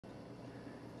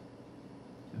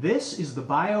This is the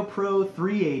BioPro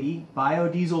 380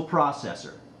 biodiesel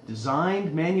processor,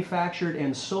 designed, manufactured,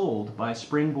 and sold by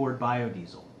Springboard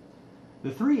Biodiesel.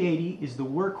 The 380 is the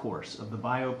workhorse of the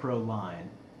BioPro line.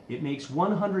 It makes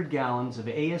 100 gallons of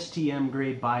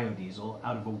ASTM-grade biodiesel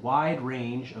out of a wide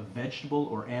range of vegetable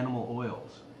or animal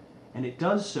oils, and it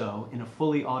does so in a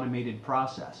fully automated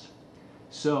process.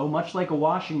 So, much like a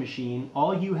washing machine,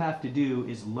 all you have to do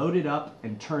is load it up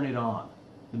and turn it on.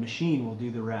 The machine will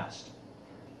do the rest.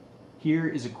 Here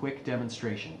is a quick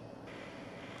demonstration.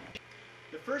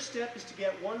 The first step is to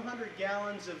get 100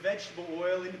 gallons of vegetable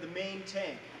oil into the main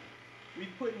tank. We've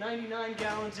put 99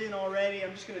 gallons in already.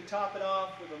 I'm just going to top it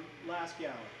off with the last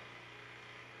gallon.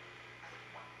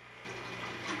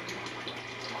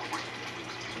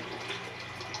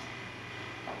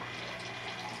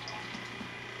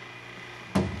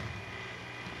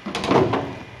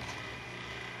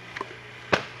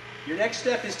 Your next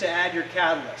step is to add your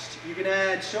catalyst. You can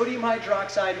add sodium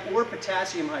hydroxide or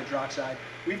potassium hydroxide.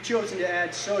 We've chosen to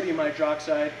add sodium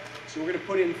hydroxide, so we're going to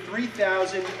put in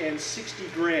 3,060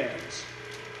 grams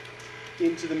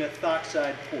into the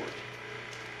methoxide port.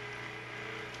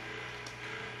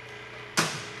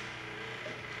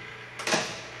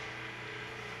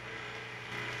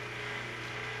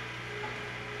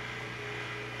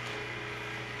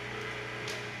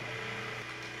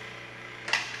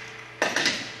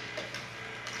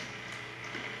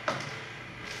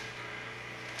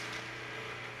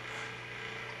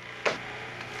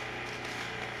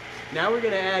 Now we're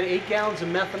going to add 8 gallons of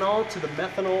methanol to the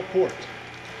methanol port.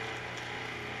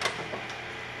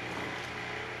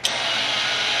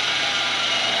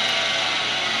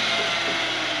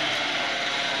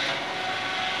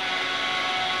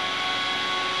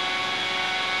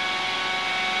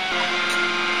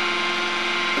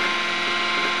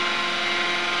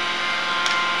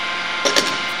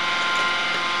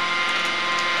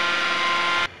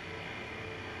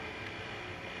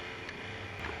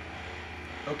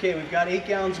 Okay, we've got 8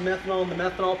 gallons of methanol in the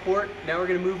methanol port. Now we're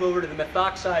going to move over to the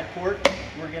methoxide port.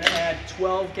 We're going to add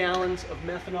 12 gallons of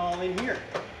methanol in here.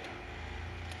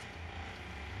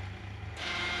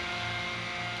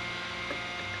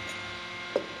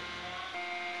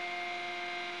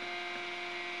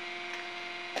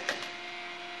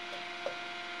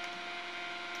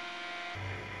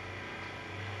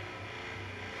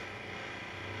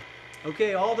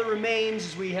 Okay, all that remains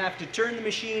is we have to turn the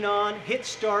machine on, hit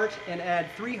start, and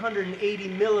add 380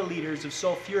 milliliters of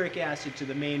sulfuric acid to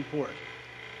the main port.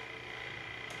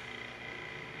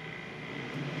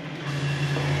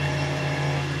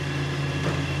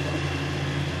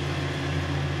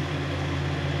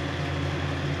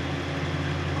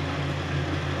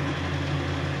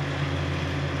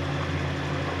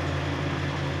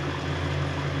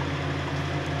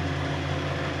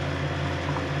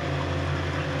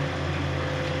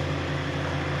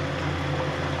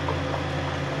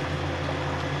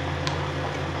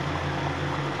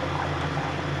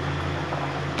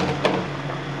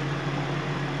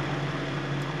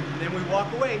 Then we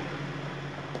walk away.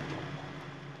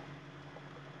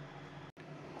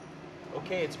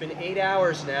 Okay, it's been 8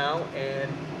 hours now,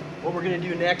 and what we're going to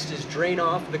do next is drain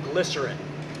off the glycerin.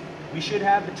 We should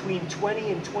have between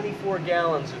 20 and 24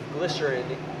 gallons of glycerin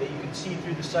that you can see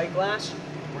through the sight glass.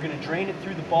 We're going to drain it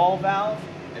through the ball valve,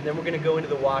 and then we're going to go into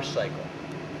the wash cycle.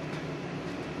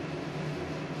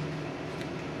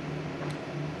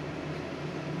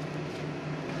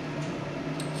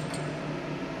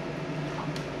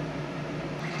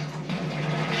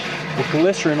 The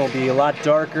glycerin will be a lot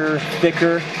darker,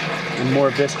 thicker, and more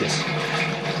viscous.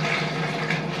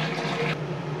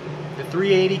 The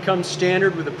 380 comes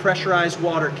standard with a pressurized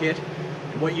water kit.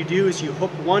 And what you do is you hook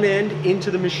one end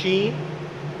into the machine,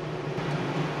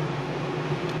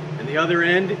 and the other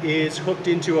end is hooked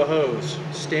into a hose,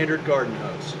 standard garden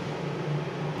hose.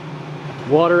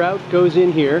 Water out goes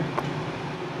in here.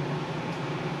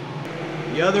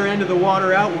 The other end of the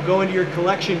water out will go into your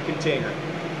collection container.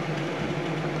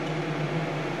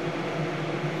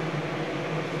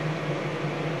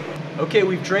 Okay,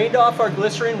 we've drained off our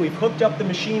glycerin, we've hooked up the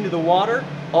machine to the water.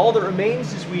 All that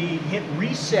remains is we hit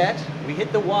reset, we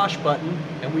hit the wash button,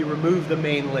 and we remove the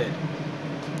main lid.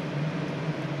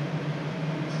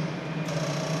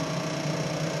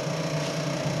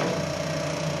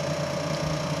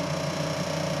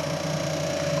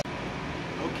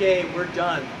 Okay, we're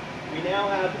done. We now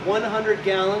have 100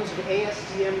 gallons of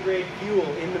ASTM grade fuel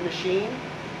in the machine,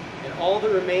 and all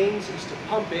that remains is to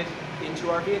pump it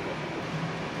into our vehicle.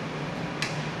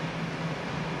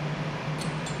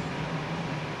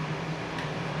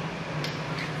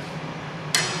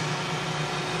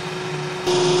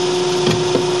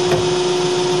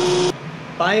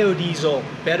 Biodiesel,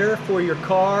 better for your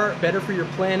car, better for your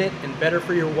planet, and better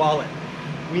for your wallet.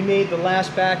 We made the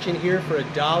last batch in here for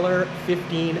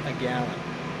 $1.15 a gallon.